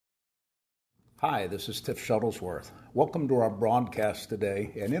Hi, this is Tiff Shuttlesworth. Welcome to our broadcast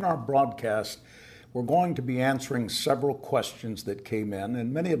today. And in our broadcast, we're going to be answering several questions that came in,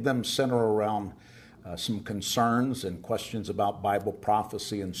 and many of them center around some concerns and questions about Bible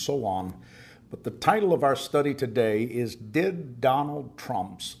prophecy and so on. But the title of our study today is, Did Donald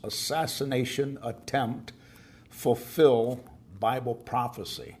Trump's assassination attempt fulfill Bible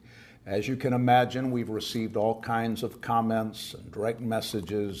prophecy? As you can imagine, we've received all kinds of comments and direct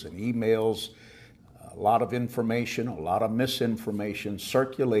messages and emails, a lot of information, a lot of misinformation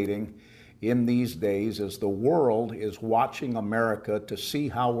circulating in these days as the world is watching America to see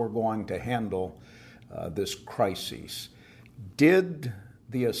how we're going to handle this crisis. Did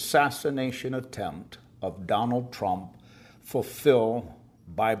the assassination attempt of Donald Trump fulfill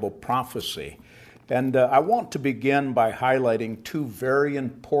Bible prophecy? And I want to begin by highlighting two very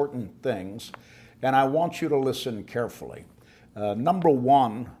important things, and I want you to listen carefully. Number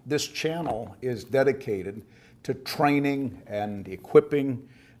one, this channel is dedicated to training and equipping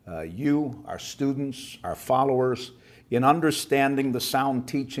you, our students, our followers, in understanding the sound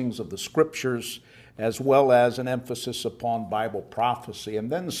teachings of the Scriptures, as well as an emphasis upon Bible prophecy.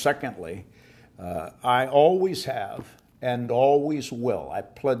 And then secondly, I always have and always will, I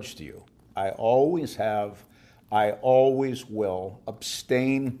pledge to you, I always have, I always will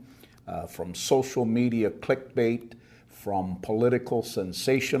abstain from social media clickbait, from political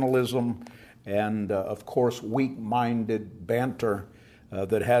sensationalism, and of course weak-minded banter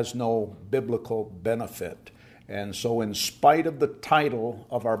that has no biblical benefit. And so in spite of the title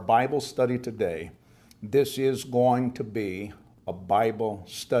of our Bible study today, this is going to be a Bible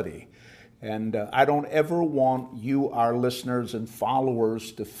study. And I don't ever want you, our listeners and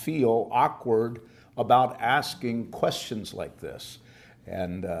followers, to feel awkward about asking questions like this.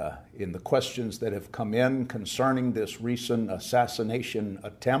 And in the questions that have come in concerning this recent assassination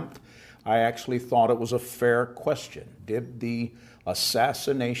attempt, I actually thought it was a fair question. Did the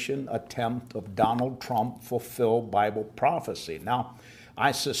assassination attempt of Donald Trump fulfill Bible prophecy? Now,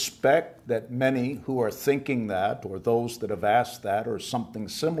 I suspect that many who are thinking that, or those that have asked that, or something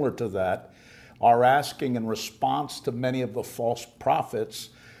similar to that, are asking in response to many of the false prophets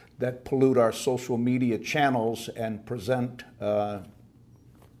that pollute our social media channels and present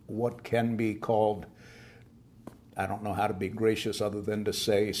what can be called, I don't know how to be gracious other than to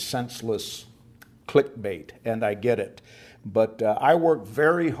say, senseless clickbait, and I get it. But I work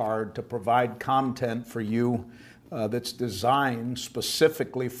very hard to provide content for you that's designed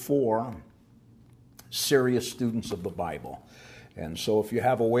specifically for serious students of the Bible. And so if you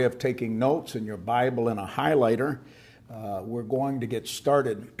have a way of taking notes in your Bible and a highlighter, we're going to get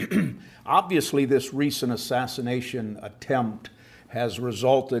started. Obviously, this recent assassination attempt has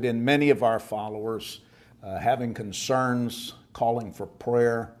resulted in many of our followers having concerns, calling for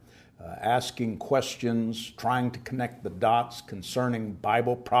prayer, asking questions, trying to connect the dots concerning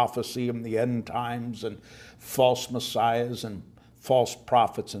Bible prophecy in the end times and false messiahs and false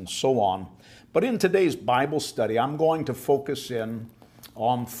prophets and so on. But in today's Bible study, I'm going to focus in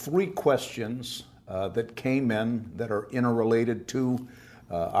on three questions that came in that are interrelated to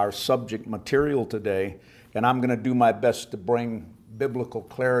our subject material today, and I'm going to do my best to bring biblical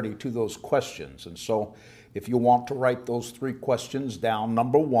clarity to those questions. And so if you want to write those three questions down,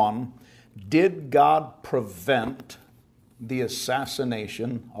 number one, did God prevent the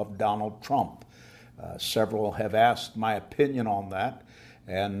assassination of Donald Trump? Several have asked my opinion on that,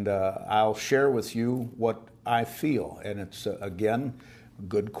 and I'll share with you what I feel. And it's, again, a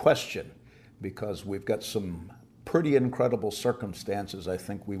good question, because we've got some pretty incredible circumstances, I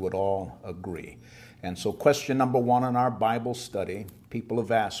think we would all agree. And so question number one in our Bible study, people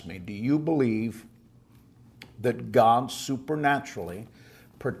have asked me, do you believe that God supernaturally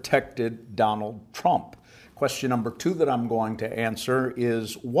protected Donald Trump? Question number two that I'm going to answer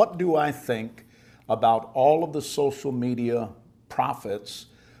is, what do I think about all of the social media prophets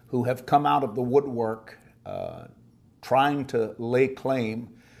who have come out of the woodwork trying to lay claim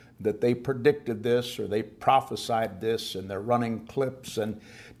that they predicted this or they prophesied this, and they're running clips. And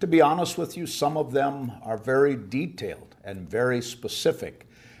to be honest with you, some of them are very detailed and very specific,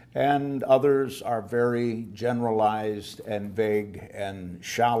 and others are very generalized and vague and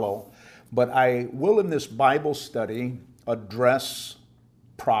shallow. But I will, in this Bible study, address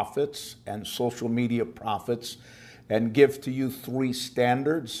prophets and social media prophets and give to you three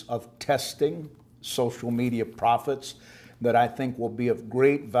standards of testing social media prophets that I think will be of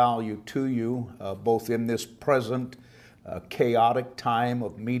great value to you, both in this present chaotic time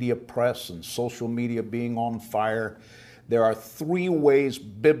of media press and social media being on fire. There are three ways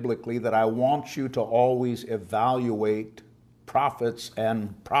biblically that I want you to always evaluate prophets,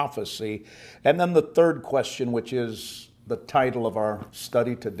 and prophecy. And then the third question, which is the title of our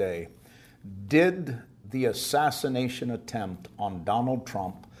study today: did the assassination attempt on Donald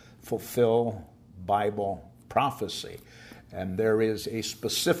Trump fulfill Bible prophecy? And there is a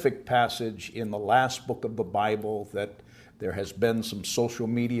specific passage in the last book of the Bible that there has been some social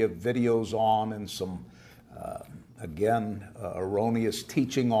media videos on and some, erroneous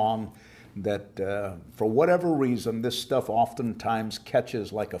teaching on, that for whatever reason, this stuff oftentimes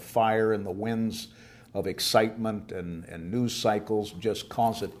catches like a fire in the winds of excitement, and news cycles just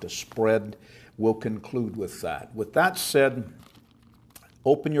cause it to spread. We'll conclude with that. With that said,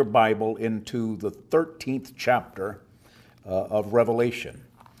 open your Bible into the 13th chapter of Revelation.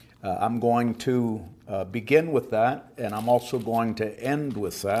 I'm going to begin with that, and I'm also going to end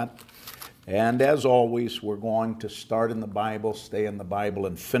with that. And as always, we're going to start in the Bible, stay in the Bible,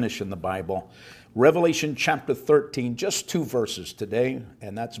 and finish in the Bible. Revelation chapter 13, just two verses today,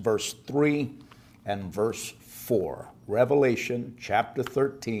 and that's verse 3 and verse 4. Revelation chapter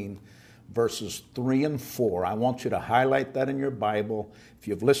 13, verses 3 and 4. I want you to highlight that in your Bible. If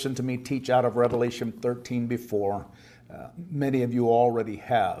you've listened to me teach out of Revelation 13 before, many of you already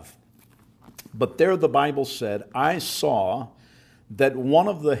have. But there the Bible said, I saw that one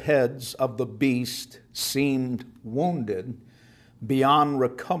of the heads of the beast seemed wounded beyond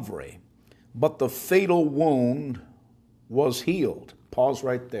recovery, but the fatal wound was healed. Pause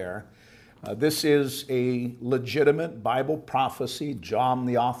right there. This is a legitimate Bible prophecy. John,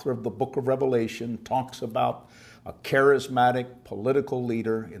 the author of the book of Revelation, talks about a charismatic political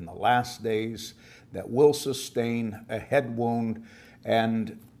leader in the last days that will sustain a head wound.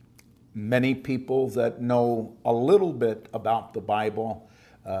 And many people that know a little bit about the Bible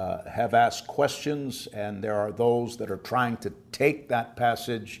have asked questions, and there are those that are trying to take that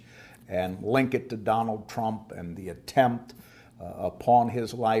passage and link it to Donald Trump and the attempt upon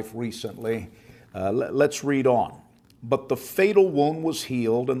his life recently. Let's read on. But the fatal wound was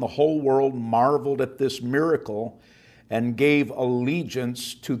healed, and the whole world marveled at this miracle and gave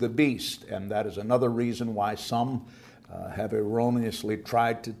allegiance to the beast. And that is another reason why some have erroneously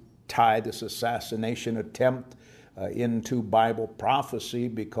tried to tie this assassination attempt into Bible prophecy,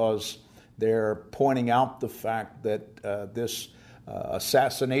 because they're pointing out the fact that this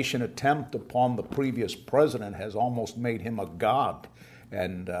assassination attempt upon the previous president has almost made him a god,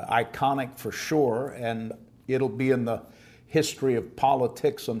 and iconic for sure, and it'll be in the history of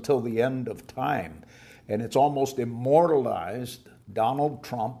politics until the end of time. And it's almost immortalized Donald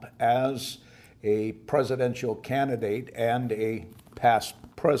Trump as a presidential candidate and a past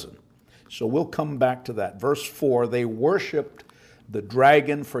president. So we'll come back to that. Verse 4, they worshiped the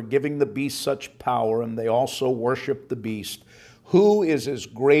dragon for giving the beast such power, and they also worshiped the beast. Who is as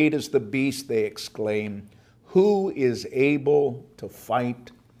great as the beast, they exclaim. Who is able to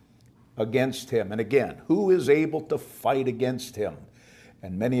fight against him? And again, who is able to fight against him?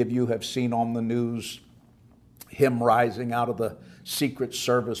 And many of you have seen on the news him rising out of the Secret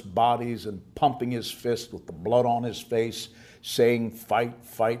Service bodies and pumping his fist with the blood on his face, saying, fight,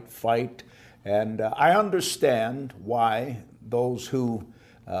 fight, fight. And I understand why those who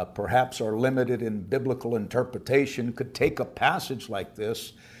perhaps are limited in biblical interpretation could take a passage like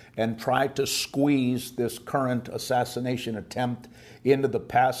this and try to squeeze this current assassination attempt into the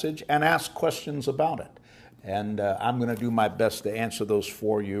passage and ask questions about it. And I'm going to do my best to answer those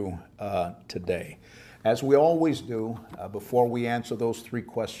for you today. As we always do, before we answer those three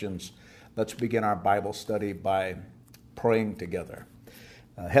questions, let's begin our Bible study by praying together.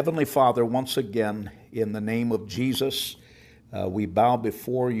 Heavenly Father, once again, in the name of Jesus, we bow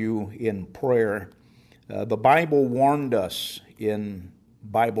before you in prayer. The Bible warned us in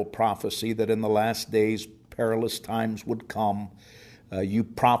Bible prophecy that in the last days perilous times would come. You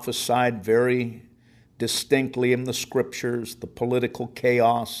prophesied very distinctly in the scriptures the political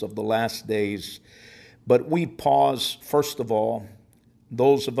chaos of the last days. But we pause, first of all,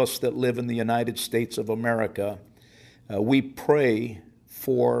 those of us that live in the United States of America, we pray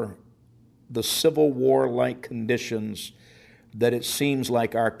for the Civil War-like conditions that it seems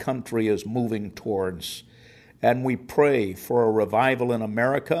like our country is moving towards. And we pray for a revival in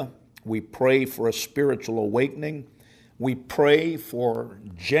America. We pray for a spiritual awakening. We pray for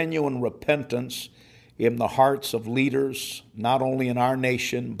genuine repentance in the hearts of leaders, not only in our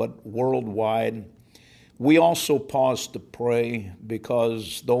nation, but worldwide. We also pause to pray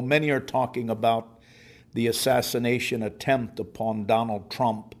because though many are talking about the assassination attempt upon Donald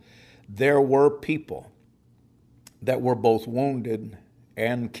Trump, there were people that were both wounded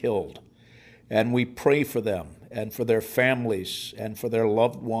and killed. And we pray for them and for their families and for their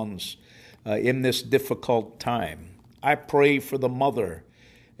loved ones in this difficult time. I pray for the mother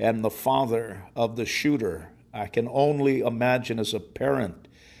and the father of the shooter. I can only imagine as a parent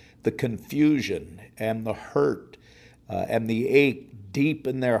the confusion and the hurt and the ache deep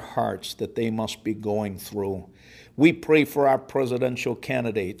in their hearts that they must be going through. We pray for our presidential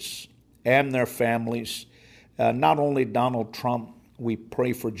candidates and their families. Not only Donald Trump, we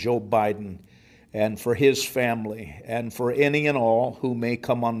pray for Joe Biden and for his family and for any and all who may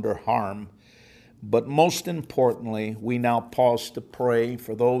come under harm. But most importantly, we now pause to pray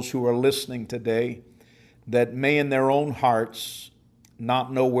for those who are listening today that may in their own hearts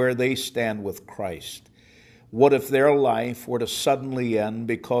not know where they stand with Christ. What if their life were to suddenly end?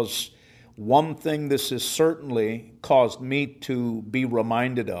 Because one thing this has certainly caused me to be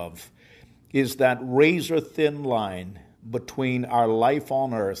reminded of is that razor-thin line between our life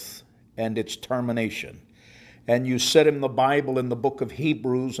on earth and its termination. And you said in the Bible, in the book of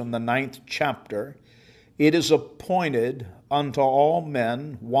Hebrews, in the 9th chapter, it is appointed unto all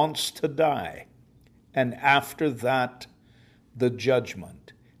men once to die, and after that, the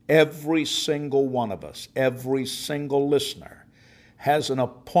judgment. Every single one of us, every single listener, has an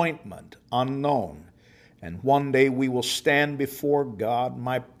appointment unknown, and one day we will stand before God.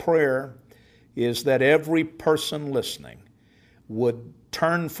 My prayer is that every person listening would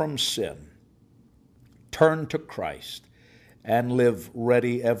turn from sin, turn to Christ, and live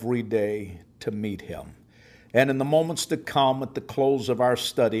ready every day to meet Him. And in the moments to come at the close of our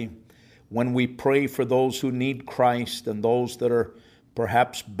study, when we pray for those who need Christ and those that are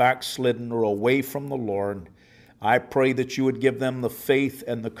perhaps backslidden or away from the Lord, I pray that you would give them the faith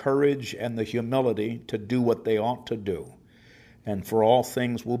and the courage and the humility to do what they ought to do. And for all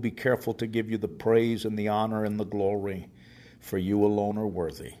things, we'll be careful to give you the praise and the honor and the glory, for you alone are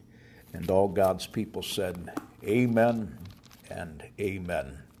worthy. And all God's people said, amen and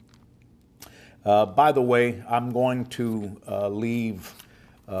amen. By the way, I'm going to leave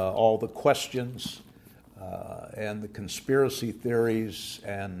all the questions and the conspiracy theories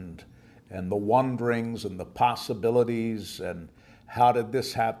and the wonderings and the possibilities and how did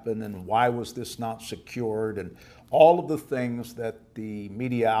this happen and why was this not secured and all of the things that the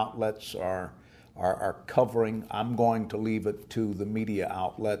media outlets are covering. I'm going to leave it to the media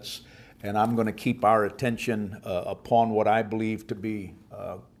outlets, and I'm going to keep our attention upon what I believe to be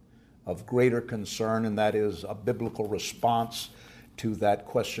of greater concern, and that is a biblical response to that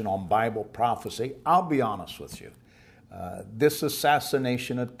question on Bible prophecy. I'll be honest with you. This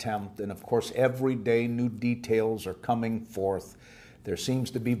assassination attempt, and of course every day new details are coming forth. There seems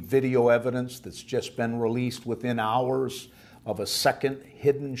to be video evidence that's just been released within hours of a second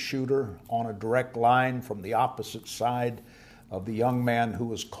hidden shooter on a direct line from the opposite side of the young man who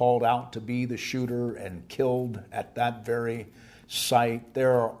was called out to be the shooter and killed at that very site.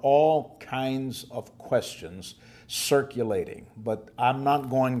 There are all kinds of questions circulating, but I'm not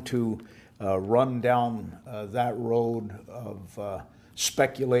going to run down that road of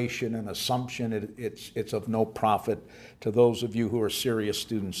speculation and assumption. It's of no profit to those of you who are serious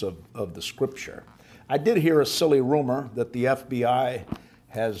students of the Scripture. I did hear a silly rumor that the FBI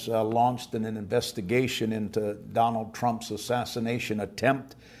has launched an investigation into Donald Trump's assassination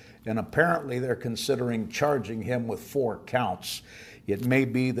attempt, and apparently they're considering charging him with 4 counts. It may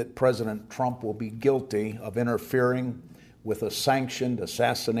be that President Trump will be guilty of interfering with a sanctioned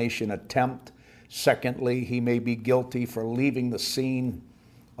assassination attempt. Secondly, he may be guilty for leaving the scene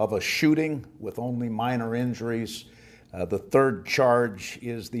of a shooting with only minor injuries. The third charge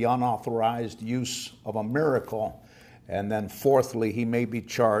is the unauthorized use of a miracle. And then fourthly, he may be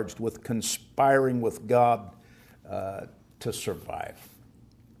charged with conspiring with God to survive.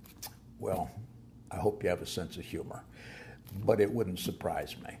 Well, I hope you have a sense of humor, but it wouldn't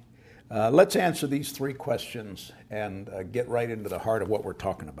surprise me. Let's answer these 3 questions and get right into the heart of what we're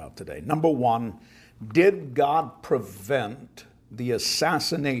talking about today. Number 1, did God prevent the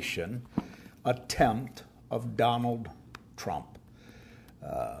assassination attempt of Donald Trump?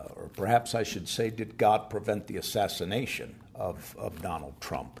 Or perhaps I should say, did God prevent the assassination of Donald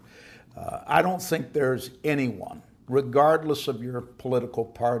Trump? I don't think there's anyone, regardless of your political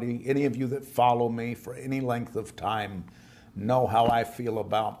party, any of you that follow me for any length of time know how I feel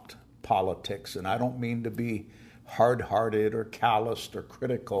about politics, and I don't mean to be hard-hearted or calloused or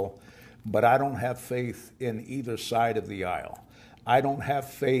critical, but I don't have faith in either side of the aisle. I don't have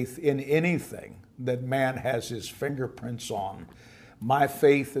faith in anything that man has his fingerprints on. My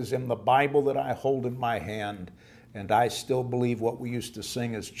faith is in the Bible that I hold in my hand, and I still believe what we used to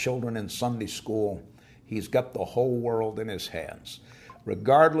sing as children in Sunday school. He's got the whole world in his hands.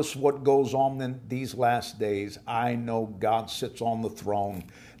 Regardless of what goes on in these last days, I know God sits on the throne.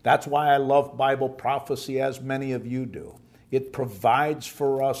 That's why I love Bible prophecy, as many of you do. It provides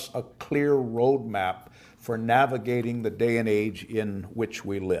for us a clear roadmap for navigating the day and age in which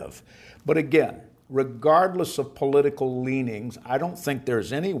we live. But again, regardless of political leanings, I don't think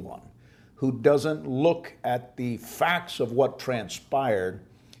there's anyone who doesn't look at the facts of what transpired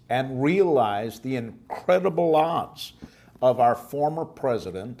and realize the incredible odds of our former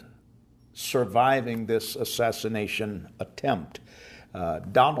president surviving this assassination attempt.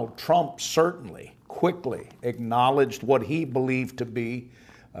 Donald Trump certainly quickly acknowledged what he believed to be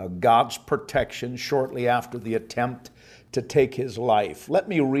God's protection shortly after the attempt to take his life. Let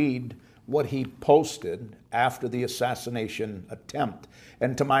me read what he posted after the assassination attempt.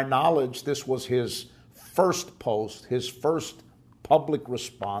 And to my knowledge, this was his first post, his first public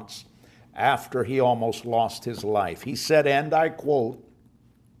response after he almost lost his life. He said, and I quote,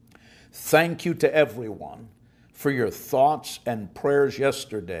 "Thank you to everyone for your thoughts and prayers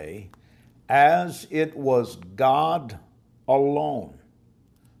yesterday, as it was God alone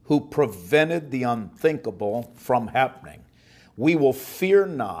who prevented the unthinkable from happening. We will fear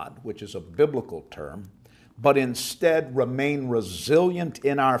not," which is a biblical term, "but instead remain resilient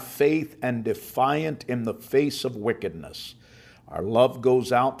in our faith and defiant in the face of wickedness. Our love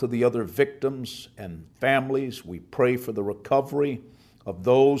goes out to the other victims and families. We pray for the recovery of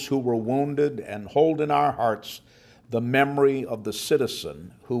those who were wounded and hold in our hearts the memory of the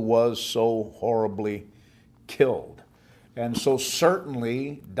citizen who was so horribly killed." And so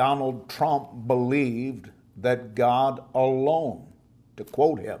certainly Donald Trump believed that God alone, to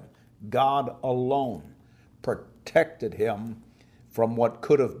quote him, God alone protected him from what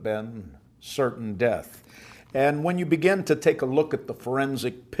could have been certain death. And when you begin to take a look at the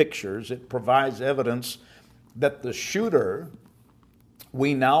forensic pictures, it provides evidence that the shooter,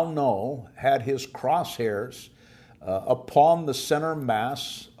 we now know, had his crosshairs upon the center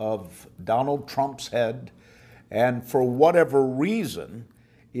mass of Donald Trump's head. And for whatever reason,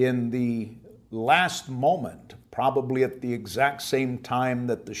 in the last moment, probably at the exact same time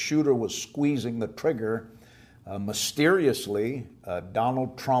that the shooter was squeezing the trigger, mysteriously,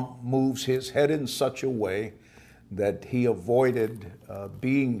 Donald Trump moves his head in such a way that he avoided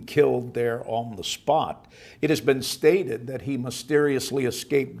being killed there on the spot. It has been stated that he mysteriously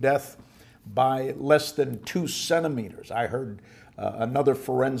escaped death by less than 2 centimeters. I heard another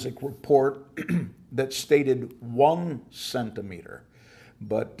forensic report that stated 1 centimeter.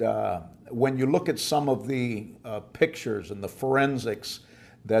 But when you look at some of the pictures and the forensics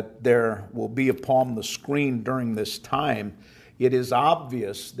that there will be upon the screen during this time, it is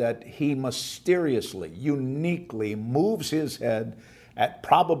obvious that he mysteriously, uniquely moves his head at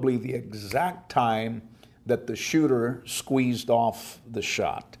probably the exact time that the shooter squeezed off the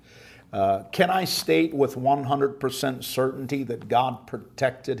shot. Can I state with 100% certainty that God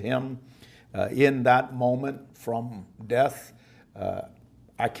protected him in that moment from death?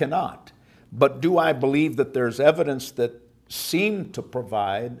 I cannot. But do I believe that there's evidence that seemed to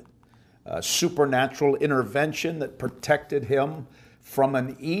provide supernatural intervention that protected him from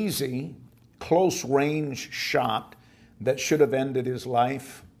an easy, close-range shot that should have ended his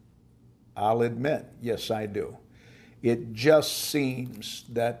life? I'll admit, yes, I do. It just seems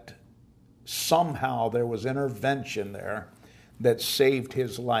that somehow there was intervention there that saved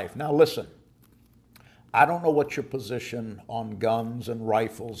his life. Now listen, I don't know what your position on guns and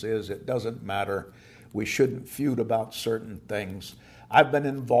rifles is. It doesn't matter. We shouldn't feud about certain things. I've been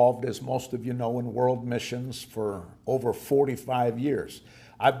involved, as most of you know, in world missions for over 45 years.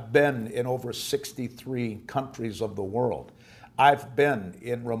 I've been in over 63 countries of the world. I've been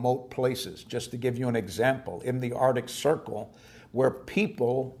in remote places, just to give you an example, in the Arctic Circle, where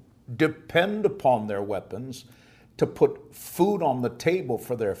people depend upon their weapons to put food on the table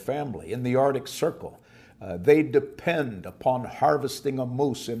for their family. In the Arctic Circle, they depend upon harvesting a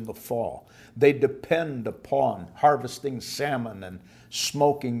moose in the fall. They depend upon harvesting salmon and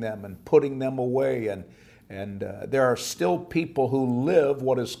smoking them and putting them away. And there are still people who live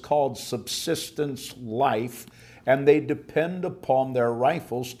what is called subsistence life, and they depend upon their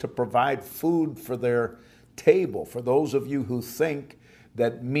rifles to provide food for their table. For those of you who think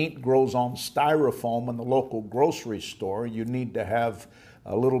that meat grows on styrofoam in the local grocery store, you need to have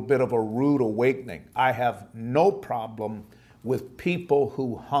a little bit of a rude awakening. I have no problem with people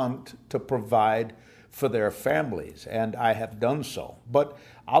who hunt to provide for their families, and I have done so. But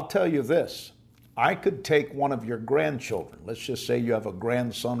I'll tell you this, I could take one of your grandchildren, let's just say you have a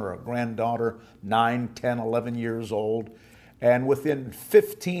grandson or a granddaughter, 9, 10, 11 years old, and within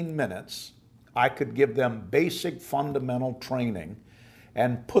 15 minutes, I could give them basic fundamental training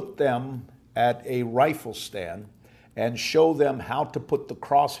and put them at a rifle stand and show them how to put the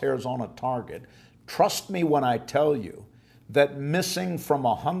crosshairs on a target, trust me when I tell you that missing from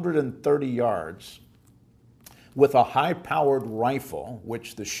 130 yards with a high-powered rifle,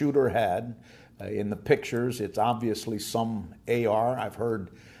 which the shooter had, in the pictures, it's obviously some AR. I've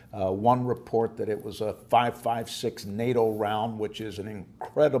heard one report that it was a 5.56 NATO round, which is an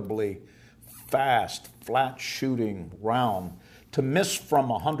incredibly fast, flat-shooting round. To miss from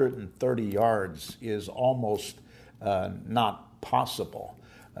 130 yards is almost not possible.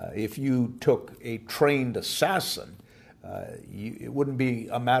 If you took a trained assassin, it wouldn't be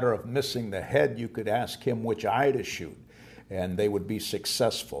a matter of missing the head. You could ask him which eye to shoot, and they would be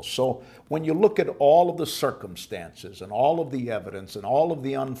successful. So when you look at all of the circumstances and all of the evidence and all of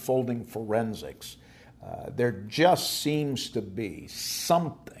the unfolding forensics, there just seems to be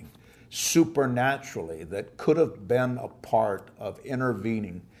something supernaturally that could have been a part of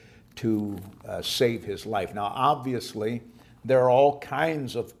intervening to save his life. Now, obviously, there are all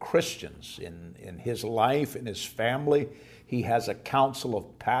kinds of Christians in his life, in his family. He has a council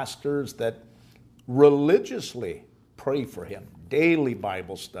of pastors that religiously pray for him. Daily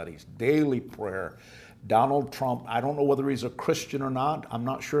Bible studies, daily prayer. Donald Trump, I don't know whether he's a Christian or not. I'm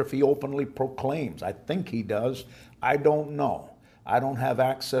not sure if he openly proclaims. I think he does. I don't know. I don't have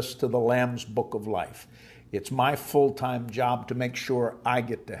access to the Lamb's Book of Life. It's my full-time job to make sure I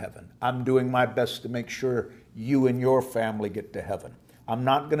get to heaven. I'm doing my best to make sure you and your family get to heaven. I'm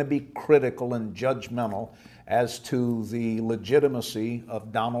not going to be critical and judgmental as to the legitimacy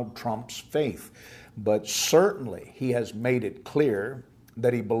of Donald Trump's faith. But certainly he has made it clear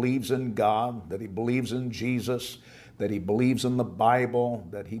that he believes in God, that he believes in Jesus, that he believes in the Bible,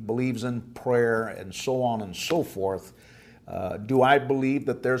 that he believes in prayer, and so on and so forth. Do I believe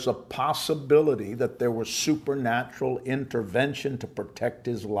that there's a possibility that there was supernatural intervention to protect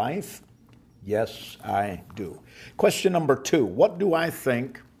his life? Yes, I do. Question number 2, what do I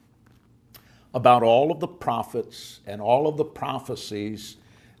think about all of the prophets and all of the prophecies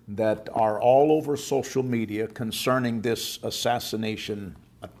that are all over social media concerning this assassination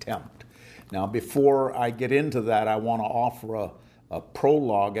attempt? Now, before I get into that, I want to offer a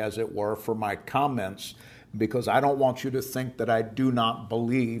prologue, as it were, for my comments, because I don't want you to think that I do not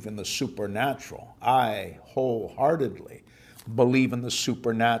believe in the supernatural. I wholeheartedly believe in the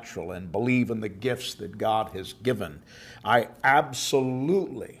supernatural and believe in the gifts that God has given. I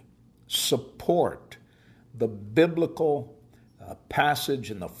absolutely support the biblical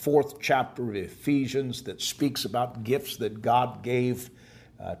passage in the 4th chapter of Ephesians that speaks about gifts that God gave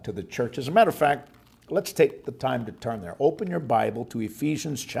to the church. As a matter of fact, let's take the time to turn there. Open your Bible to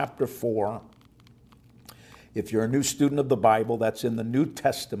Ephesians chapter 4. If you're a new student of the Bible, that's in the New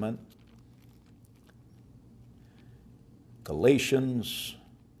Testament. Galatians,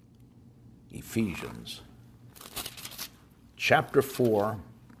 Ephesians, chapter 4,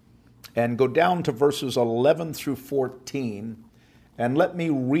 and go down to verses 11 through 14, and let me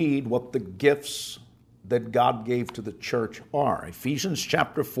read what the gifts that God gave to the church are. Ephesians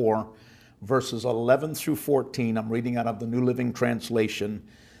chapter 4, verses 11 through 14, I'm reading out of the New Living Translation.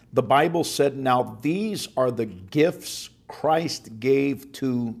 The Bible said, "Now these are the gifts Christ gave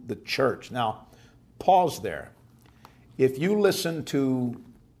to the church." Now, pause there. If you listen to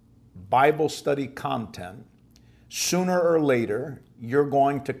Bible study content, sooner or later, you're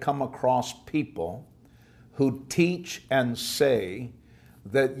going to come across people who teach and say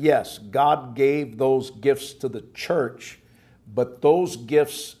that, yes, God gave those gifts to the church, but those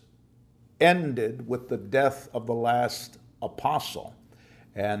gifts ended with the death of the last apostle.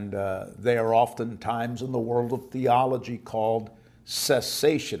 And they are oftentimes in the world of theology called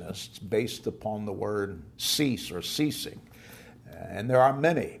cessationists, based upon the word cease or ceasing. And there are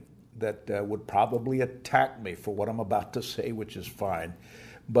many that would probably attack me for what I'm about to say, which is fine.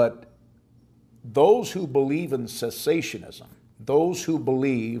 But those who believe in cessationism, those who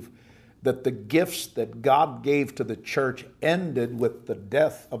believe that the gifts that God gave to the church ended with the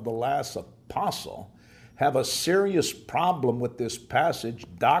death of the last apostle, have a serious problem with this passage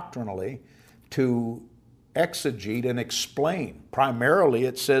doctrinally to exegete and explain. Primarily,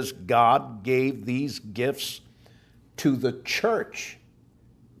 it says God gave these gifts to the church.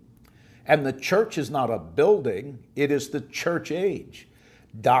 And the church is not a building, it is the church age.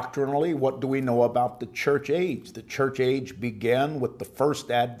 Doctrinally, what do we know about the church age? The church age began with the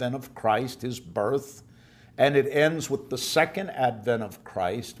first advent of Christ, his birth, and it ends with the second advent of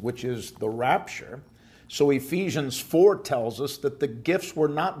Christ, which is the rapture. So Ephesians 4 tells us that the gifts were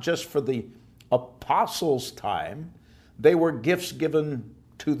not just for the apostles' time, they were gifts given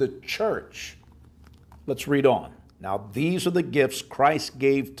to the church. Let's read on. Now, these are the gifts Christ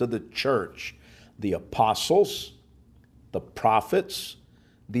gave to the church: the apostles, the prophets,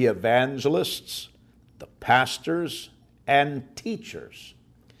 the evangelists, the pastors, and teachers.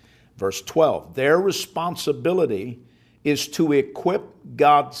 Verse 12, their responsibility is to equip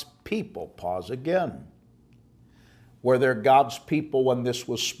God's people. Pause again. Were there God's people when this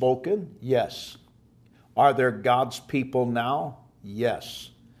was spoken? Yes. Are there God's people now?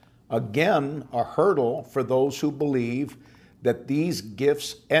 Yes. Again, a hurdle for those who believe that these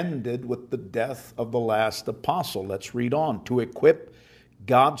gifts ended with the death of the last apostle. Let's read on. To equip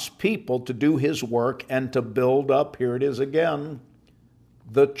God's people to do his work and to build up, here it is again,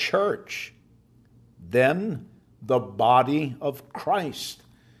 the church. Then the body of Christ.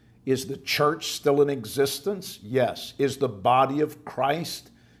 Is the church still in existence? Yes. Is the body of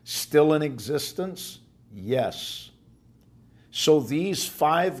Christ still in existence? Yes. So these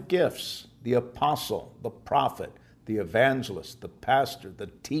 5 gifts, the apostle, the prophet, the evangelist, the pastor, the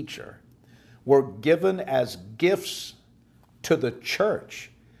teacher, were given as gifts to the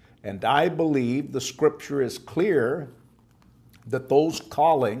church. And I believe the scripture is clear that those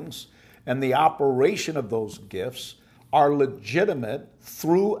callings and the operation of those gifts are legitimate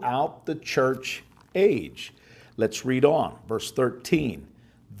throughout the church age. Let's read on. Verse 13.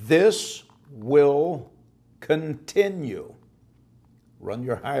 This will continue. Run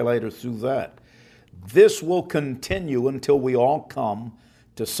your highlighter through that. This will continue until we all come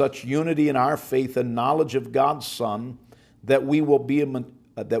to such unity in our faith and knowledge of God's Son that we will be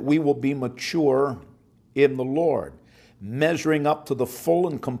mature in the Lord, measuring up to the full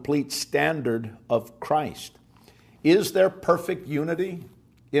and complete standard of Christ. Is there perfect unity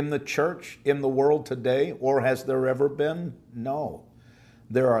in the church, in the world today, or has there ever been? No.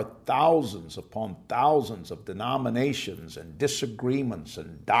 There are thousands upon thousands of denominations and disagreements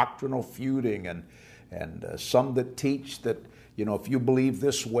and doctrinal feuding and some that teach that, if you believe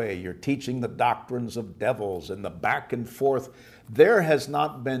this way, you're teaching the doctrines of devils and the back and forth. There has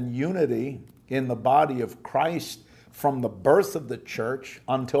not been unity in the body of Christ from the birth of the church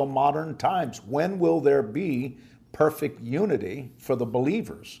until modern times. When will there be perfect unity for the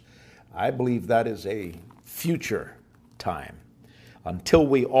believers? I believe that is a future time. Until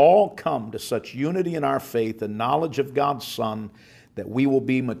we all come to such unity in our faith and knowledge of God's Son that we will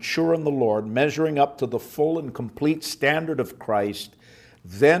be mature in the Lord, measuring up to the full and complete standard of Christ,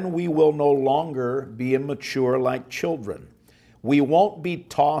 then we will no longer be immature like children. We won't be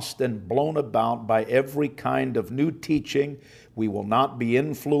tossed and blown about by every kind of new teaching. We will not be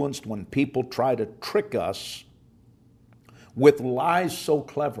influenced when people try to trick us with lies so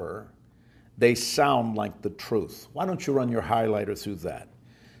clever they sound like the truth. Why don't you run your highlighter through that?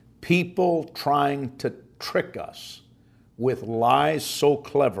 People trying to trick us with lies so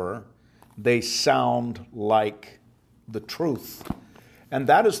clever they sound like the truth. And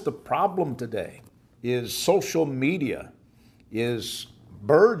that is the problem today, is social media is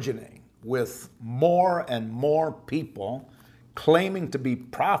burgeoning with more and more people claiming to be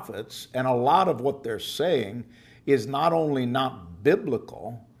prophets, and a lot of what they're saying is not only not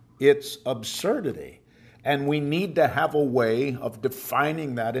biblical, it's absurdity. And we need to have a way of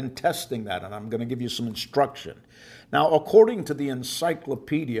defining that and testing that, and I'm going to give you some instruction. Now, according to the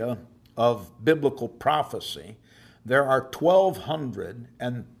Encyclopedia of Biblical Prophecy, there are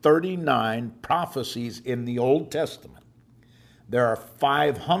 1,239 prophecies in the Old Testament. There are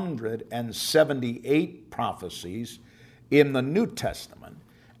 578 prophecies in the New Testament,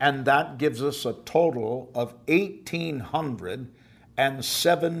 and that gives us a total of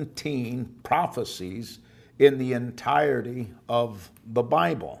 1,817 prophecies in the entirety of the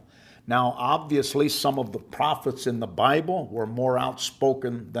Bible. Now, obviously, some of the prophets in the Bible were more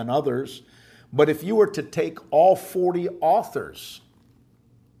outspoken than others, but if you were to take all 40 authors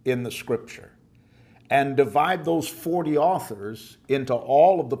in the Scripture and divide those 40 authors into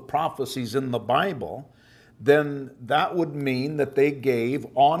all of the prophecies in the Bible, then that would mean that they gave,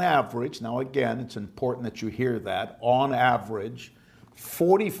 on average, now again, it's important that you hear that, on average,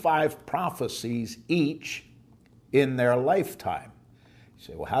 45 prophecies each in their lifetime. You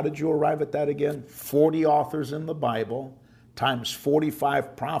say, well, how did you arrive at that again? 40 authors in the Bible times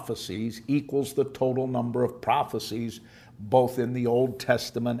 45 prophecies equals the total number of prophecies both in the Old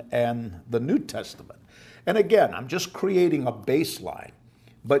Testament and the New Testament. And again, I'm just creating a baseline,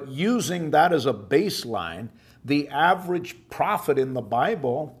 but using that as a baseline, the average prophet in the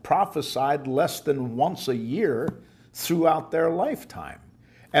Bible prophesied less than once a year throughout their lifetime.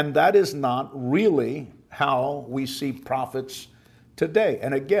 And that is not really how we see prophets today.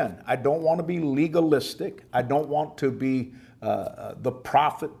 And again, I don't want to be legalistic. I don't want to be the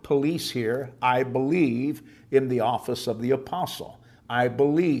prophet police here. I believe in the office of the apostle. I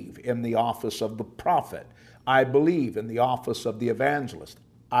believe in the office of the prophet. I believe in the office of the evangelist.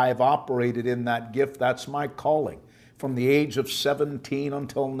 I've operated in that gift. That's my calling from the age of 17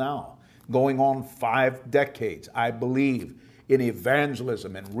 until now, going on 5 decades. I believe in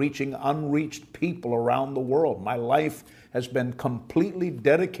evangelism and reaching unreached people around the world. My life has been completely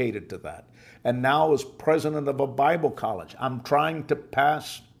dedicated to that. And now, as president of a Bible college, I'm trying to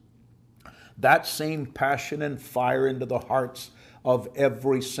pass that same passion and fire into the hearts of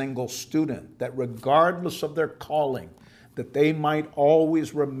every single student, that regardless of their calling, that they might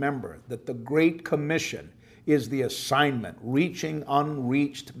always remember that the Great Commission is the assignment. Reaching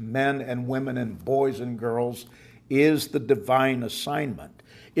unreached men and women and boys and girls is the divine assignment.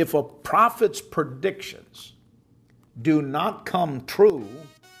 If a prophet's predictions do not come true,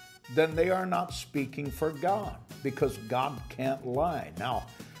 then they are not speaking for God, because God can't lie. Now,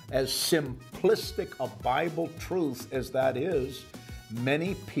 as simplistic a Bible truth as that is,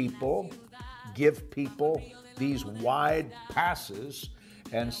 many people give people these wide passes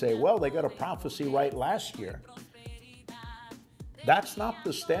and say, well, they got a prophecy right last year. That's not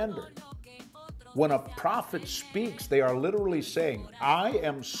the standard. When a prophet speaks, they are literally saying, I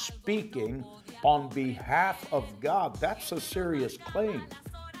am speaking on behalf of God. That's a serious claim.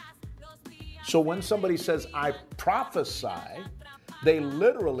 So when somebody says, I prophesy, they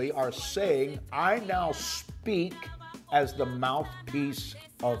literally are saying, I now speak as the mouthpiece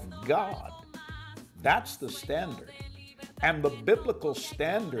of God. That's the standard. And the biblical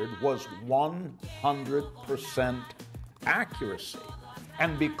standard was 100% accuracy.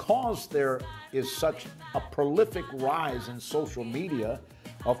 And because there is such a prolific rise in social media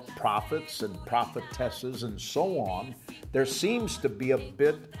of prophets and prophetesses and so on, there seems to be a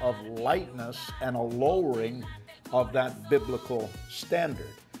bit of lightness and a lowering of that biblical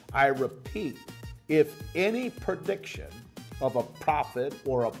standard. I repeat, if any prediction of a prophet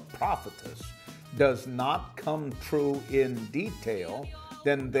or a prophetess does not come true in detail,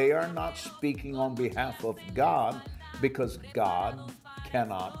 then they are not speaking on behalf of God, because God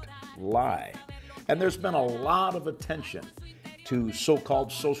cannot lie. And there's been a lot of attention to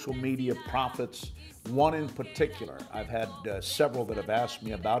so-called social media prophets. One in particular, I've had several that have asked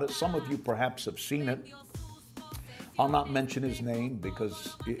me about it. Some of you perhaps have seen it. I'll not mention his name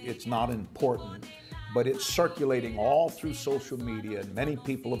because it's not important, but it's circulating all through social media, and many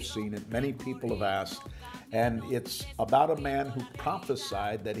people have seen it, many people have asked, and it's about a man who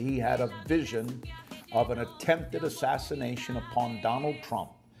prophesied that he had a vision of an attempted assassination upon Donald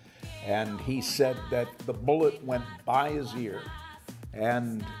Trump. And he said that the bullet went by his ear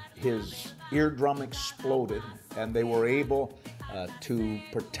and his eardrum exploded, and they were able to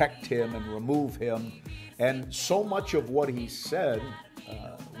protect him and remove him. And so much of what he said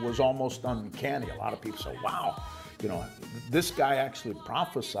was almost uncanny. A lot of people say, wow, this guy actually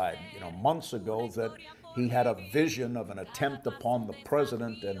prophesied, months ago that he had a vision of an attempt upon the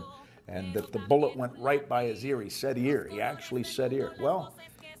president and that the bullet went right by his ear. He said ear. He actually said ear. Well,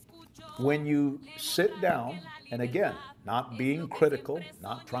 when you sit down, and again, not being critical,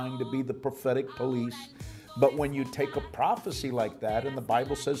 not trying to be the prophetic police, but when you take a prophecy like that, and the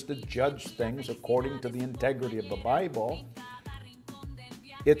Bible says to judge things according to the integrity of the Bible,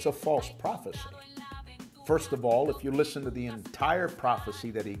 it's a false prophecy. First of all, if you listen to the entire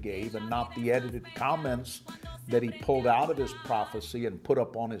prophecy that he gave and not the edited comments that he pulled out of his prophecy and put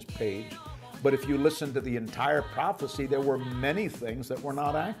up on his page, but if you listen to the entire prophecy, there were many things that were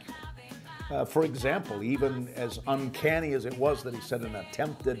not accurate. For example, even as uncanny as it was that he said an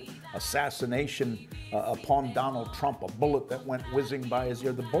attempted assassination upon Donald Trump, a bullet that went whizzing by his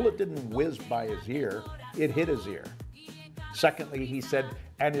ear. The bullet didn't whiz by his ear, it hit his ear. Secondly, he said,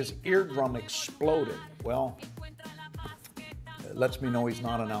 and his eardrum exploded. Well, it lets me know he's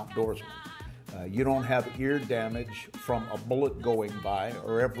not an outdoorsman. You don't have ear damage from a bullet going by,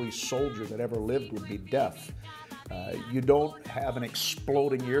 or every soldier that ever lived would be deaf. You don't have an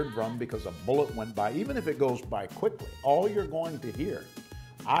exploding eardrum because a bullet went by, even if it goes by quickly. All you're going to hear.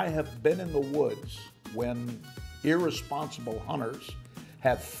 I have been in the woods when irresponsible hunters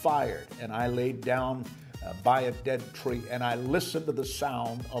have fired, and I laid down by a dead tree, and I listened to the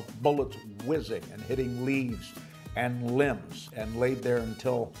sound of bullets whizzing and hitting leaves and limbs, and laid there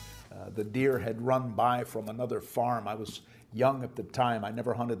until the deer had run by from another farm. I was young at the time. I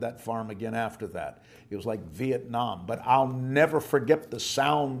never hunted that farm again after that. It was like Vietnam. But I'll never forget the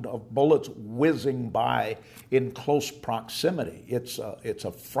sound of bullets whizzing by in close proximity. It's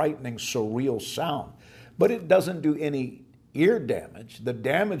a frightening, surreal sound. But it doesn't do any ear damage. The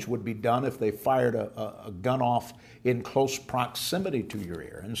damage would be done if they fired a gun off in close proximity to your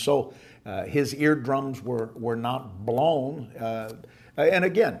ear. And so his eardrums were not blown. And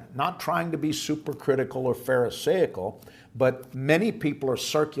again, not trying to be super critical or pharisaical, but many people are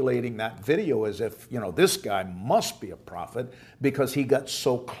circulating that video as if, this guy must be a prophet because he got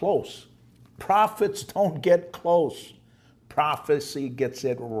so close. Prophets don't get close. Prophecy gets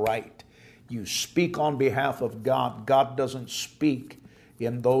it right. You speak on behalf of God. God doesn't speak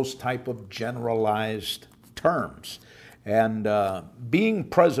in those type of generalized terms. And being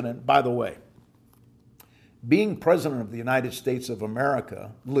president, by the way, being president of the United States of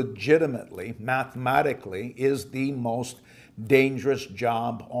America legitimately, mathematically, is the most dangerous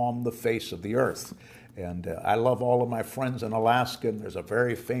job on the face of the earth. And I love all of my friends in Alaska, and there's a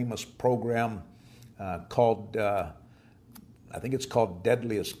very famous program called, I think it's called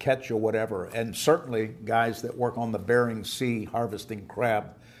Deadliest Catch or whatever, and certainly guys that work on the Bering Sea harvesting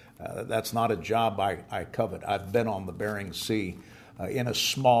crab, that's not a job I covet. I've been on the Bering Sea in a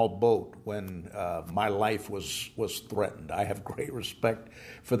small boat when my life was threatened. I have great respect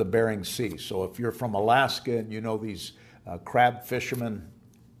for the Bering Sea. So if you're from Alaska and you know these crab fishermen,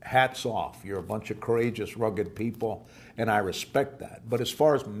 hats off. You're a bunch of courageous, rugged people, and I respect that. But as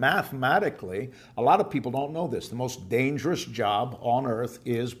far as mathematically, a lot of people don't know this. The most dangerous job on earth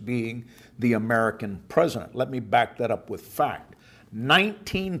is being the American president. Let me back that up with fact.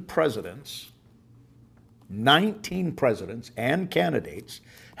 19 presidents and candidates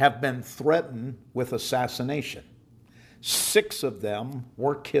have been threatened with assassination. 6 of them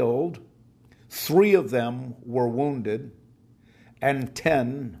were killed, 3 of them were wounded, and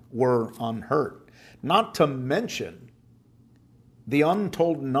 10 were unhurt. Not to mention the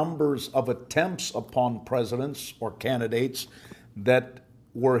untold numbers of attempts upon presidents or candidates that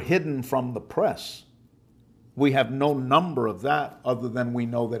were hidden from the press. We have no number of that other than we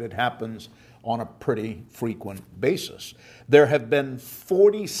know that it happens on a pretty frequent basis. There have been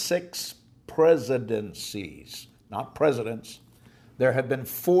 46 presidencies, not presidents. There have been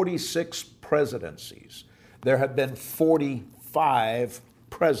 46 presidencies. There have been 45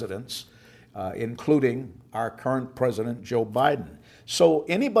 presidents, including our current president, Joe Biden. So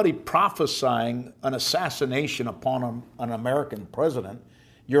anybody prophesying an assassination upon an American president,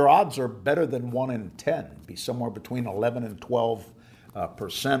 your odds are better than 1 in 10, be somewhere between 11 and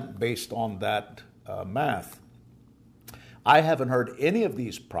 12% based on that math. I haven't heard any of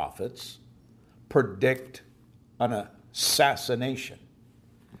these prophets predict an assassination.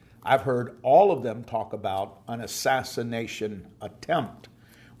 I've heard all of them talk about an assassination attempt.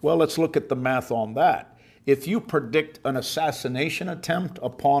 Well, let's look at the math on that. If you predict an assassination attempt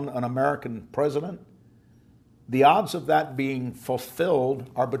upon an American president, the odds of that being fulfilled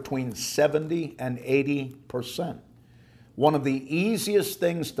are between 70 and 80%. One of the easiest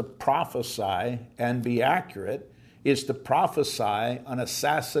things to prophesy and be accurate is to prophesy an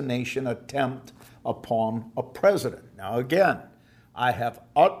assassination attempt upon a president. Now, again, I have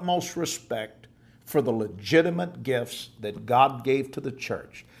utmost respect for the legitimate gifts that God gave to the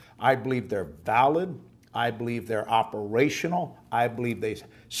church. I believe they're valid. I believe they're operational. I believe they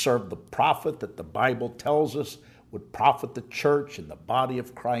serve the prophet that the Bible tells us would profit the church and the body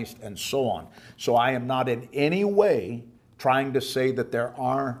of Christ and so on. So I am not in any way trying to say that there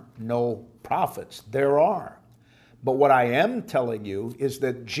are no prophets. There are. But what I am telling you is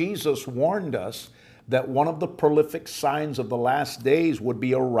that Jesus warned us that one of the prolific signs of the last days would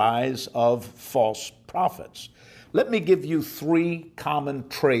be a rise of false prophets. Let me give you 3 common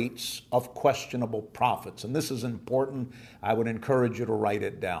traits of questionable prophets, and this is important. I would encourage you to write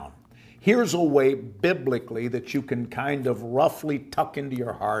it down. Here's a way biblically that you can kind of roughly tuck into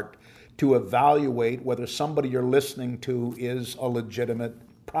your heart to evaluate whether somebody you're listening to is a legitimate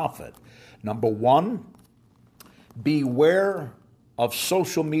prophet. Number 1, beware of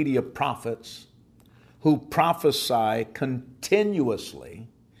social media prophets who prophesy continuously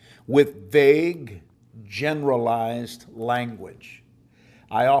with vague, generalized language.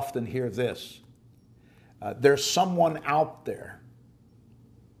 I often hear this. There's someone out there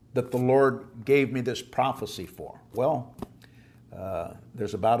that the Lord gave me this prophecy for. Well,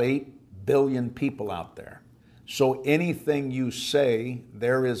 there's about 8 billion people out there. So anything you say,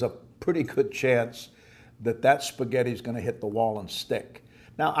 there is a pretty good chance that that spaghetti is going to hit the wall and stick.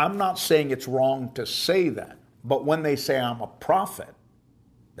 Now, I'm not saying it's wrong to say that, but when they say I'm a prophet,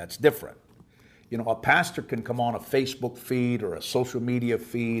 that's different. You know, a pastor can come on a Facebook feed or a social media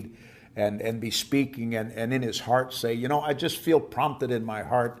feed and be speaking and in his heart say, you know, I just feel prompted in my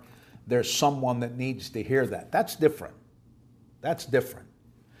heart there's someone that needs to hear that. That's different. That's different.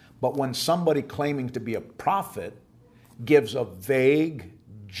 But when somebody claiming to be a prophet gives a vague,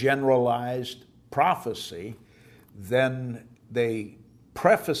 generalized prophecy, then they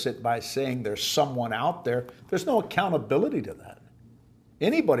preface it by saying there's someone out there. There's no accountability to that.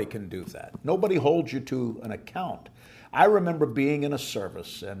 Anybody can do that. Nobody holds you to an account. I remember being in a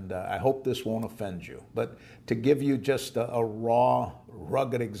service, and I hope this won't offend you, but to give you just a raw,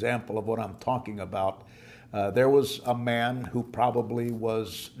 rugged example of what I'm talking about, there was a man who probably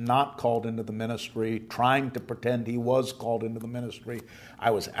was not called into the ministry, trying to pretend he was called into the ministry.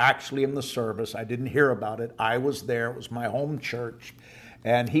 I was actually in the service. I didn't hear about it. I was there. It was my home church.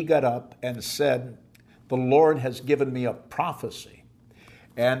 And he got up and said, "The Lord has given me a prophecy."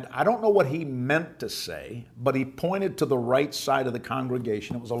 And I don't know what he meant to say, but he pointed to the right side of the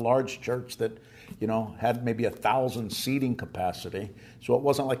congregation. It was a large church that, had maybe 1,000 seating capacity. So it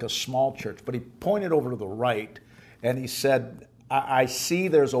wasn't like a small church, but he pointed over to the right and he said, I see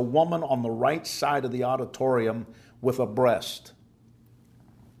there's a woman on the right side of the auditorium with a breast.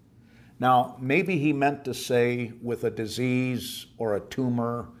 Now, maybe he meant to say with a disease or a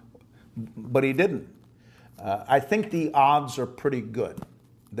tumor, but he didn't. I think the odds are pretty good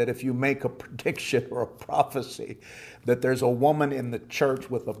that if you make a prediction or a prophecy that there's a woman in the church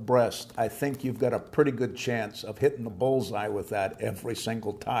with a breast, I think you've got a pretty good chance of hitting the bullseye with that every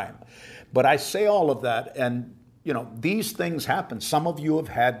single time. But I say all of that, and these things happen. Some of you have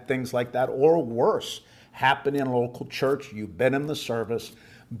had things like that or worse happen in a local church. You've been in the service.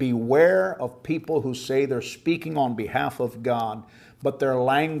 Beware of people who say they're speaking on behalf of God, but their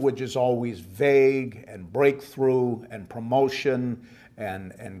language is always vague and breakthrough and promotion,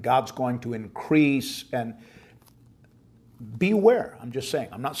 and God's going to increase. And beware. I'm just saying.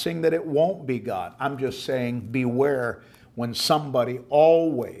 I'm not saying that it won't be God. I'm just saying beware when somebody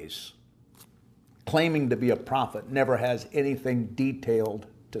always claiming to be a prophet never has anything detailed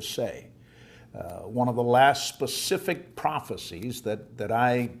to say. One of the last specific prophecies that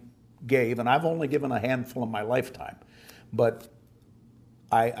I gave, and I've only given a handful in my lifetime, but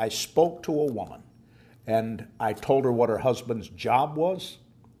I spoke to a woman, and I told her what her husband's job was,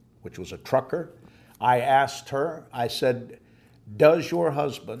 which was a trucker. I asked her, I said, did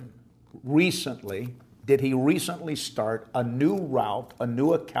he recently start a new route, a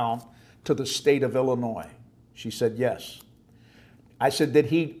new account to the state of Illinois? She said, yes. I said, did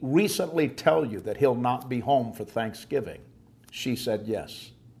he recently tell you that he'll not be home for Thanksgiving? She said, yes.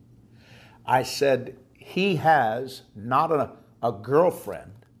 I said, he has not a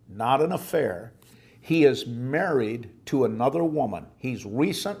girlfriend, not an affair. He is married to another woman. He's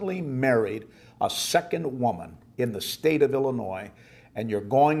recently married a second woman in the state of Illinois, and you're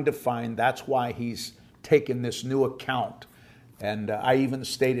going to find that's why he's taken this new account. And I even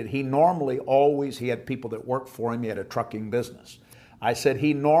stated he had people that worked for him. He had a trucking business. I said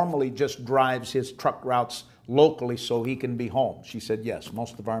he normally just drives his truck routes locally so he can be home. She said, yes,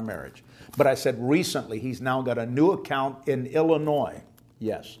 most of our marriage. But I said recently he's now got a new account in Illinois.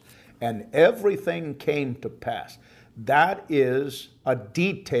 Yes. And everything came to pass. That is a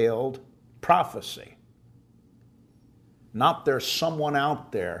detailed prophecy. Not there's someone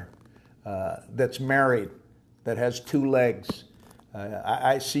out there that's married, that has two legs.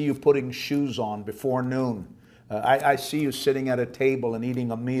 I see you putting shoes on before noon. I see you sitting at a table and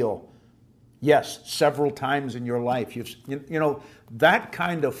eating a meal. Yes, several times in your life. That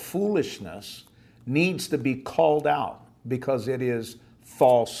kind of foolishness needs to be called out because it is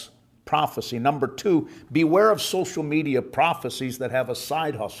false prophecy. Number two, beware of social media prophecies that have a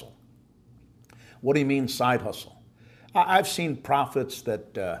side hustle. What do you mean side hustle? I've seen prophets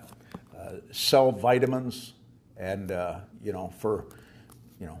that sell vitamins and, for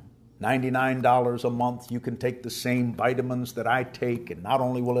 $99 a month, you can take the same vitamins that I take, and not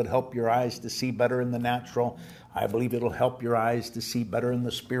only will it help your eyes to see better in the natural, I believe it'll help your eyes to see better in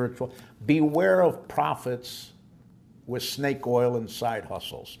the spiritual. Beware of prophets with snake oil and side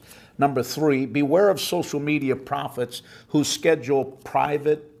hustles. Number three, beware of social media prophets who schedule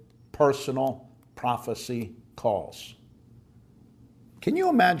private, personal prophecy calls. Can you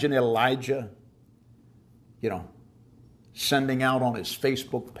imagine Elijah, sending out on his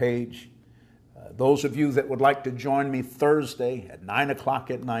Facebook page, those of you that would like to join me Thursday at 9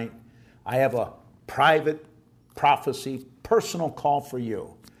 o'clock at night, I have a private prophecy, personal call for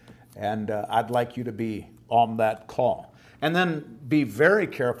you, and I'd like you to be on that call. And then be very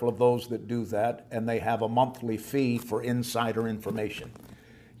careful of those that do that, and they have a monthly fee for insider information.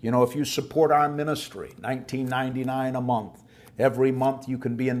 If you support our ministry, $19.99 a month, every month you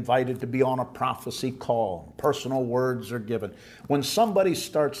can be invited to be on a prophecy call. Personal words are given. When somebody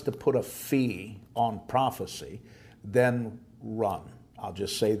starts to put a fee on prophecy, then run. I'll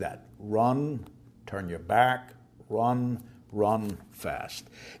just say that. Run, turn your back, run fast.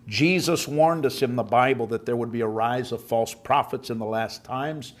 Jesus warned us in the Bible that there would be a rise of false prophets in the last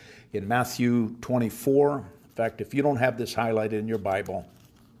times. In Matthew 24, in fact, if you don't have this highlighted in your Bible,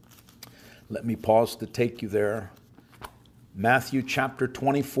 let me pause to take you there. Matthew chapter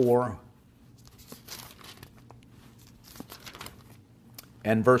 24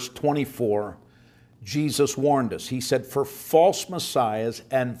 and verse 24, Jesus warned us. He said, "For false messiahs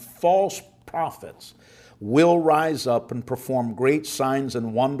and false prophets will rise up and perform great signs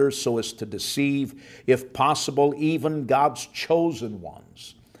and wonders so as to deceive, if possible, even God's chosen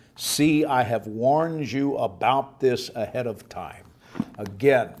ones. See, I have warned you about this ahead of time."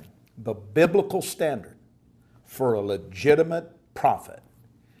 Again, the biblical standard for a legitimate prophet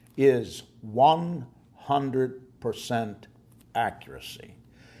is 100% accuracy.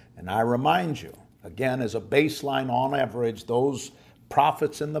 And I remind you, again, as a baseline, on average, those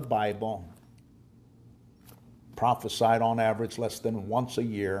prophets in the Bible prophesied on average less than once a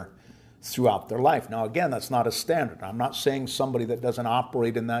year throughout their life. Now, again, that's not a standard. I'm not saying somebody that doesn't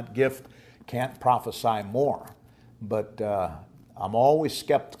operate in that gift can't prophesy more, but I'm always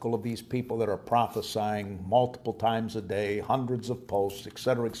skeptical of these people that are prophesying multiple times a day, hundreds of posts, et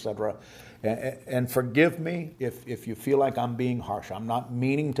cetera, et cetera. And forgive me if you feel like I'm being harsh. I'm not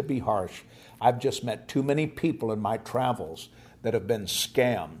meaning to be harsh. I've just met too many people in my travels that have been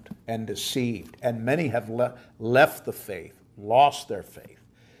scammed and deceived, and many have left the faith, lost their faith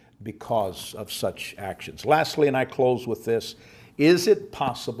because of such actions. Lastly, and I close with this, is it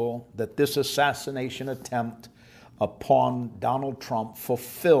possible that this assassination attempt upon Donald Trump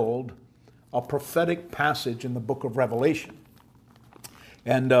fulfilled a prophetic passage in the book of Revelation?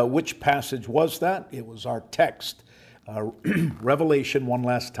 And which passage was that? It was our text, Revelation. One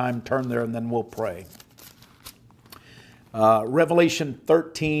last time, turn there and then we'll pray. Revelation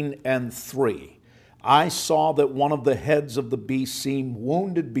 13 and 3. I saw that one of the heads of the beast seemed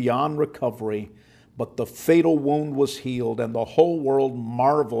wounded beyond recovery, but the fatal wound was healed, and the whole world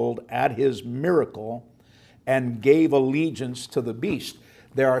marveled at his miracle and gave allegiance to the beast.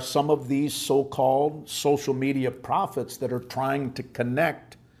 There are some of these so-called social media prophets that are trying to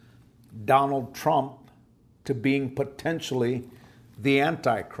connect Donald Trump to being potentially the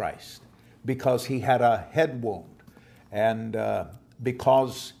Antichrist because he had a head wound and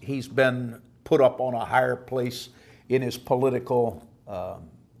because he's been put up on a higher place in his political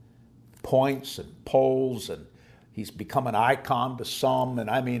points and polls, and he's become an icon to some. And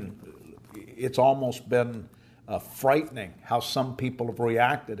I mean, it's almost been frightening how some people have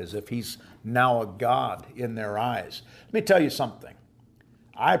reacted as if he's now a god in their eyes. Let me tell you something.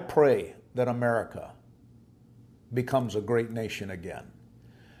 I pray that America becomes a great nation again.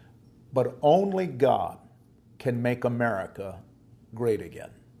 But only God can make America great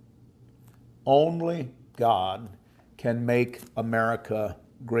again. Only God can make America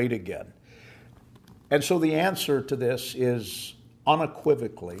great again. And so the answer to this is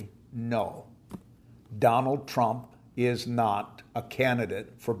unequivocally no. Donald Trump is not a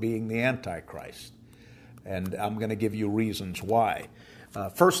candidate for being the Antichrist. And I'm going to give you reasons why.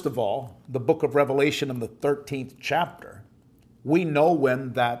 First of all, the book of Revelation in the 13th chapter, we know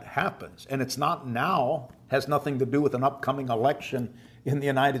when that happens. And it's not now, has nothing to do with an upcoming election in the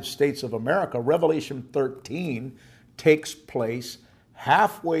United States of America. Revelation 13 takes place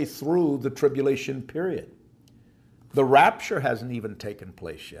halfway through the tribulation period. The rapture hasn't even taken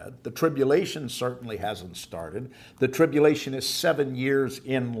place yet. The tribulation certainly hasn't started. The tribulation is 7 years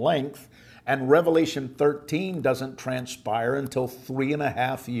in length, and Revelation 13 doesn't transpire until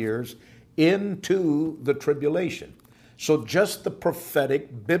 3.5 years into the tribulation. So just the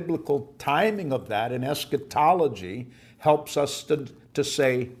prophetic biblical timing of that in eschatology helps us to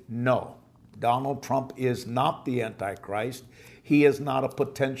say no. Donald Trump is not the Antichrist. He is not a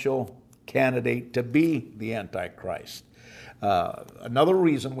potential candidate to be the Antichrist. Another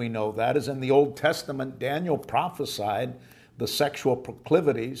reason we know that is in the Old Testament, Daniel prophesied the sexual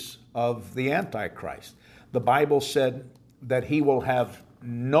proclivities of the Antichrist. The Bible said that he will have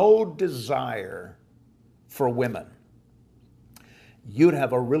no desire for women. You'd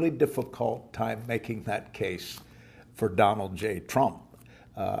have a really difficult time making that case for Donald J. Trump.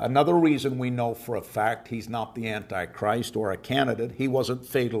 Another reason we know for a fact he's not the Antichrist or a candidate, he wasn't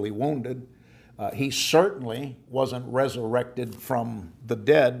fatally wounded. He certainly wasn't resurrected from the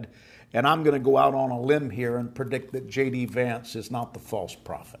dead. And I'm going to go out on a limb here and predict that J.D. Vance is not the false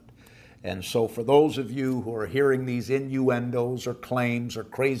prophet. And so for those of you who are hearing these innuendos or claims or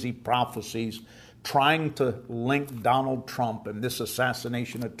crazy prophecies, trying to link Donald Trump and this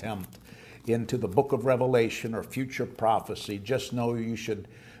assassination attempt into the book of Revelation or future prophecy, just know you should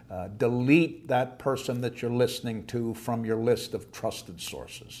delete that person that you're listening to from your list of trusted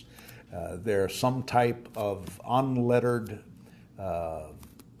sources. They're some type of unlettered,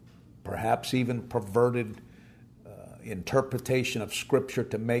 perhaps even perverted interpretation of Scripture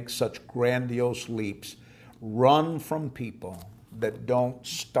to make such grandiose leaps. Run from people that don't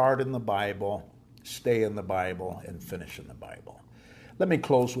start in the Bible, stay in the Bible, and finish in the Bible. Let me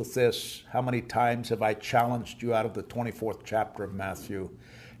close with this. How many times have I challenged you out of the 24th chapter of Matthew?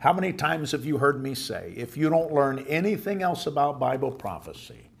 How many times have you heard me say, if you don't learn anything else about Bible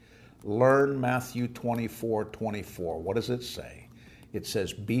prophecy, learn Matthew 24:24. What does it say? It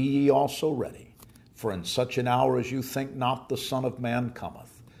says, "Be ye also ready, for in such an hour as you think not, the Son of Man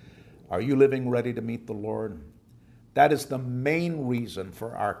cometh." Are you living ready to meet the Lord? That is the main reason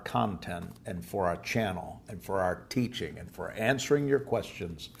for our content and for our channel and for our teaching and for answering your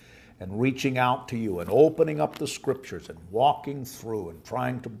questions and reaching out to you and opening up the Scriptures and walking through and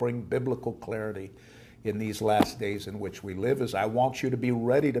trying to bring biblical clarity in these last days in which we live, is I want you to be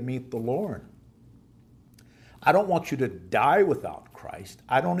ready to meet the Lord. I don't want you to die without Christ.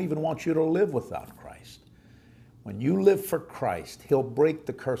 I don't even want you to live without Christ. When you live for Christ, He'll break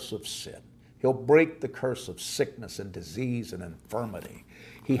the curse of sin. He'll break the curse of sickness and disease and infirmity.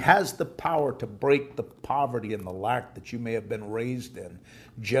 He has the power to break the poverty and the lack that you may have been raised in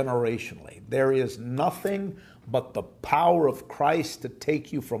generationally. There is nothing but the power of Christ to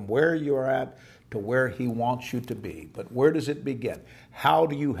take you from where you're at to where He wants you to be. But where does it begin? How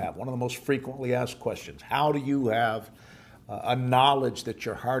do you have, one of the most frequently asked questions, how do you have a knowledge that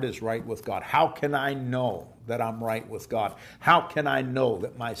your heart is right with God? How can I know that I'm right with God? How can I know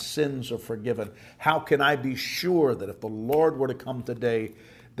that my sins are forgiven? How can I be sure that if the Lord were to come today,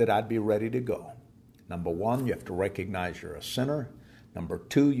 that I'd be ready to go? Number one, you have to recognize you're a sinner. Number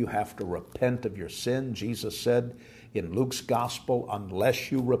two, you have to repent of your sin. Jesus said in Luke's gospel,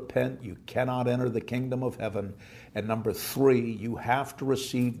 unless you repent, you cannot enter the kingdom of heaven. And number three, you have to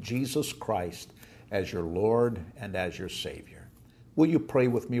receive Jesus Christ as your Lord and as your Savior. Will you pray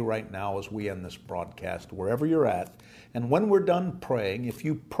with me right now as we end this broadcast, wherever you're at? And when we're done praying, if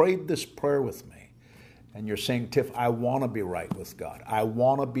you prayed this prayer with me and you're saying, Tiff, I want to be right with God, I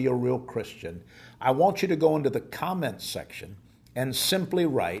want to be a real Christian, I want you to go into the comments section and simply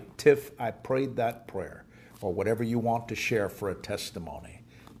write, Tiff, I prayed that prayer, or whatever you want to share for a testimony.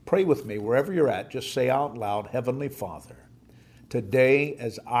 Pray with me wherever you're at. Just say out loud, Heavenly Father, today,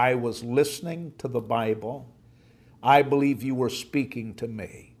 as I was listening to the Bible, I believe you were speaking to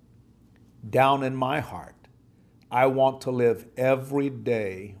me. Down in my heart, I want to live every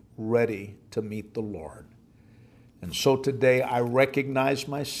day ready to meet the Lord. And so today I recognize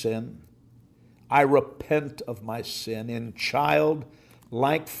my sin. I repent of my sin. In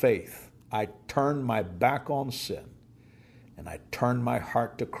childlike faith, I turn my back on sin and I turn my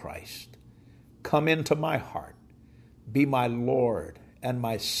heart to Christ. Come into my heart. Be my Lord and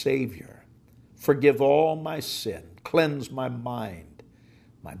my Savior. Forgive all my sin. Cleanse my mind,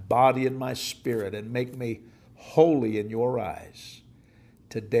 my body, and my spirit, and make me holy in your eyes.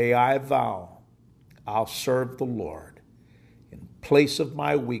 Today I vow I'll serve the Lord. In place of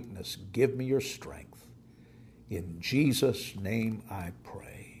my weakness, give me your strength. In Jesus' name I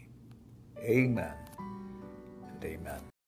pray. Amen and amen.